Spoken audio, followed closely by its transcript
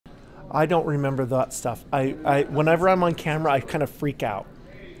I don't remember that stuff. I whenever I'm on camera, I kind of freak out.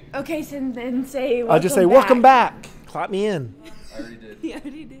 Okay, so then say I'll just say, welcome back. Clap me in. I already did. He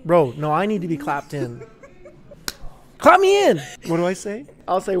already did. Bro, no, I need to be clapped in. Clap me in. What do I say?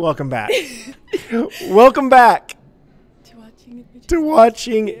 I'll say welcome back. Welcome back to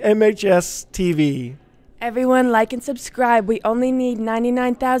watching MHS TV. Everyone like and subscribe. We only need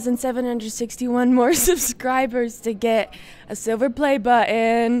 99,761 more subscribers to get a silver play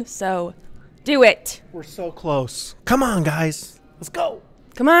button. So do it. We're so close. Come on, guys. Let's go.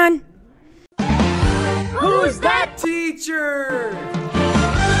 Come on. Who's that teacher?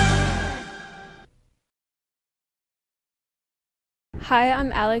 Hi,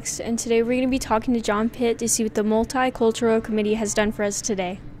 I'm Alex, and today we're going to be talking to John Pitt to see what the Multicultural Committee has done for us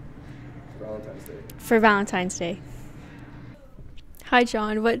today. For Valentine's Day. Hi,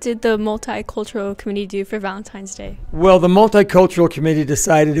 John. What did the Multicultural Committee do for Valentine's Day? Well, the Multicultural Committee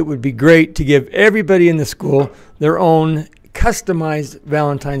decided it would be great to give everybody in the school their own customized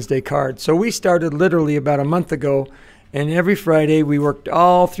Valentine's Day card. So we started literally about a month ago, and every Friday we worked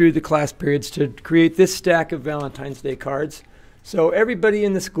all through the class periods to create this stack of Valentine's Day cards. So everybody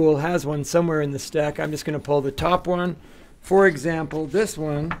in the school has one somewhere in the stack. I'm just going to pull the top one. For example, this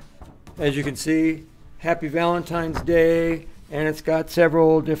one, as you can see, Happy Valentine's Day, and it's got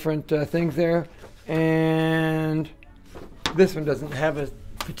several different things there. And this one doesn't have a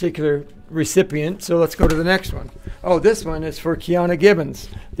particular recipient, so let's go to the next one. Oh, this one is for Kiana Gibbons.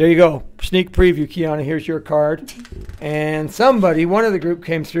 There you go. Sneak preview, Kiana. Here's your card. And somebody, one of the group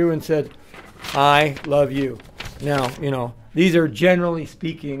came through and said, I love you. Now, these are generally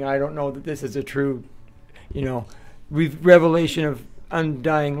speaking, I don't know that this is a true, revelation of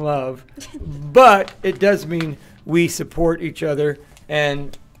undying love, but it does mean we support each other,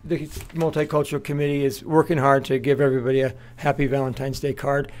 and the Multicultural Committee is working hard to give everybody a happy Valentine's Day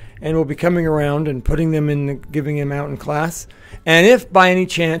card, and we'll be coming around and putting them in, giving them out in class. And if by any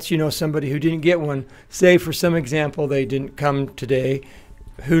chance you know somebody who didn't get one, say for some example they didn't come today,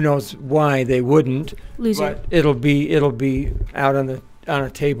 who knows why they wouldn't? Loser. But it'll be out on a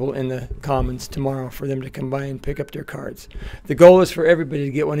table in the Commons tomorrow for them to come by and pick up their cards. The goal is for everybody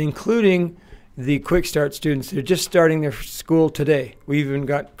to get one, including the Quick Start students. They're just starting their school today. We even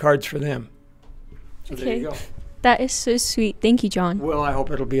got cards for them. So Okay. there you go. That is so sweet. Thank you, John. Well, I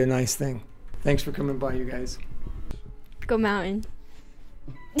hope it'll be a nice thing. Thanks for coming by, you guys. Go Mountain.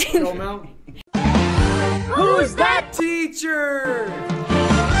 Go Mountain. Who's that teacher?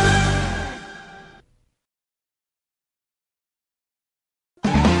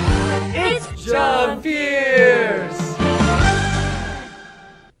 It's John Pierce.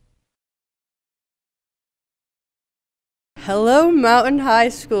 Hello, Mountain High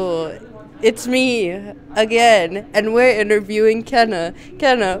School. It's me again, and we're interviewing Kenna.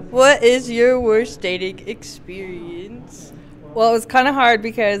 Kenna, what is your worst dating experience? Well, it was kind of hard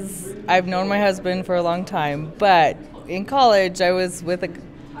because I've known my husband for a long time, but in college I was went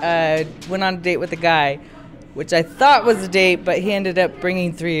on a date with a guy, which I thought was a date, but he ended up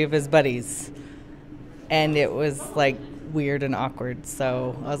bringing 3 of his buddies, and it was like weird and awkward.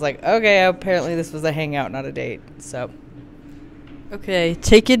 So I was like, okay, apparently this was a hangout, not a date. So. Okay,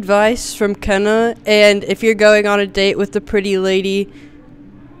 take advice from Kenna, and if you're going on a date with a pretty lady,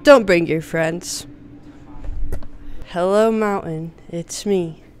 don't bring your friends. Hello, Mountain. It's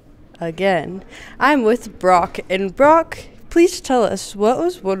me again. I'm with Brock, and Brock, please tell us, what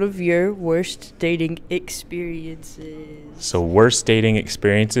was one of your worst dating experiences? So worst dating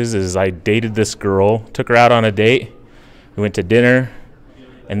experiences is I dated this girl, took her out on a date, we went to dinner,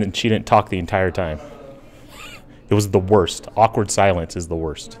 and then she didn't talk the entire time. It was the worst. Awkward silence is the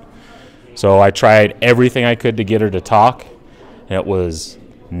worst. So I tried everything I could to get her to talk, and it was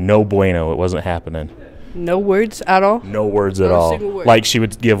no bueno. It wasn't happening. No words at all? No words at Not a all. single word. Like she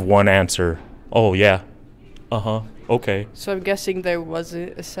would give one answer. Oh, yeah. Uh-huh. Okay. So I'm guessing there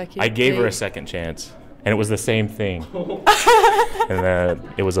wasn't a second I gave her a date. second chance, and it was the same thing. And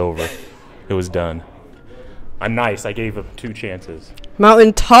then it was over. It was done. I'm nice. I gave him 2 chances.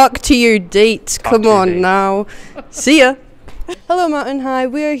 Mountain, talk to your dates. Come to your on dates. now. See ya. Hello, Mountain High.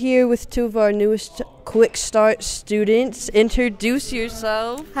 We are here with 2 of our newest Quick Start students. Introduce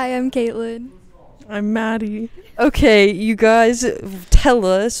yourself. Hi, I'm Caitlin. I'm Maddie. Okay, you guys, tell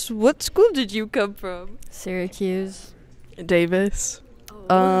us, what school did you come from? Syracuse. Davis.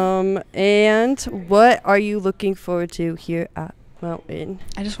 And what are you looking forward to here at Mountain?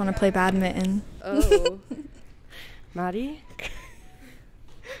 I just want to play badminton. Oh. Maddie?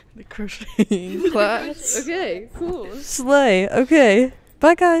 The crocheting class. Okay, cool. Slay. Okay.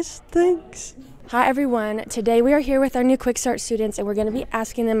 Bye, guys. Thanks. Hi everyone. Today we are here with our new Quick Start students and we're going to be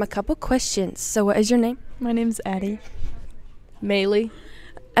asking them a couple questions. So what is your name? My name's Addie. Maylee.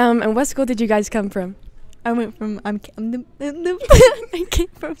 And what school did you guys come from? I came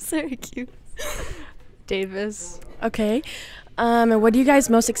from Syracuse. Davis. Okay. And what are you guys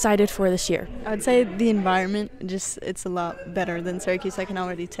most excited for this year? I'd say the environment, it's a lot better than Syracuse, I can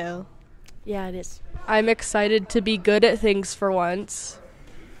already tell. Yeah, it is. I'm excited to be good at things for once.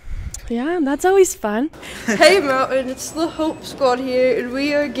 Yeah, that's always fun. Hey Mountain, it's the Hope Squad here, and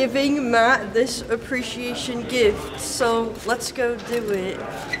we are giving Matt this appreciation gift. So let's go do it.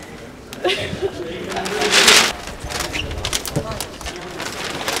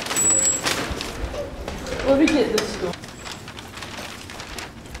 Let me get this school.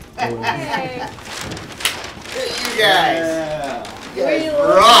 Hey. You guys. You guys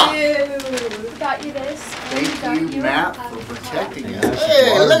rock. We got you this. Thank you, Matt, for protecting us.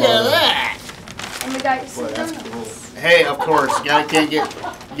 Hey, look at that. And we got you some Boy, that's donuts. cool. Hey, of course, you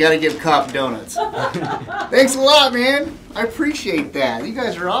gotta give Cop donuts. Thanks a lot, man. I appreciate that. You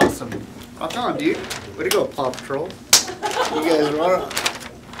guys are awesome. Rock on, dude. Way to go, Paw Patrol. You guys are awesome.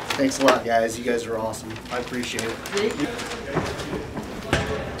 Thanks a lot, guys. You guys are awesome. I appreciate it.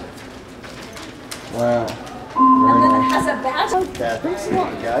 Wow. And then it has a badge. Yeah, thanks a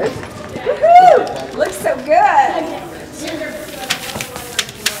lot, guys. Woohoo! Looks so good.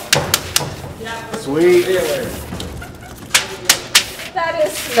 Sweet. That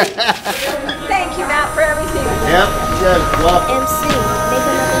is sweet. Thank you, Matt, for everything. Yep, you guys love it. MC, make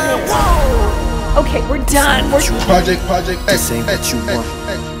another hit. Whoa! Okay, we're done. Project. This ain't what you want.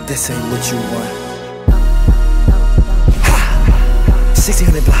 This ain't what you want.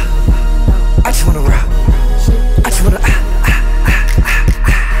 1600 block. I just wanna rock. I just wanna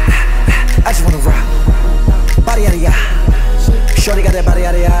I just wanna rock. Body out of ya. Shorty got that body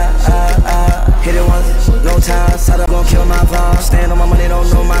out of ya. Hit it once, no time. Side up gon' kill my vibe. Stand on my money, don't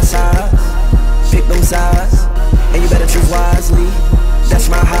know my size. Pick them sides, and you better choose wisely. That's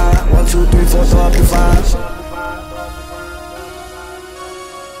my high. 1, 2, 3, 4, throw up to 5.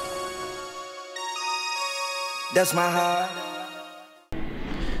 That's my high.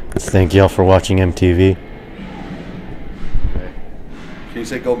 Thank y'all for watching MTV. Can you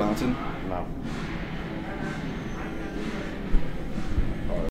say Go Mountain? No.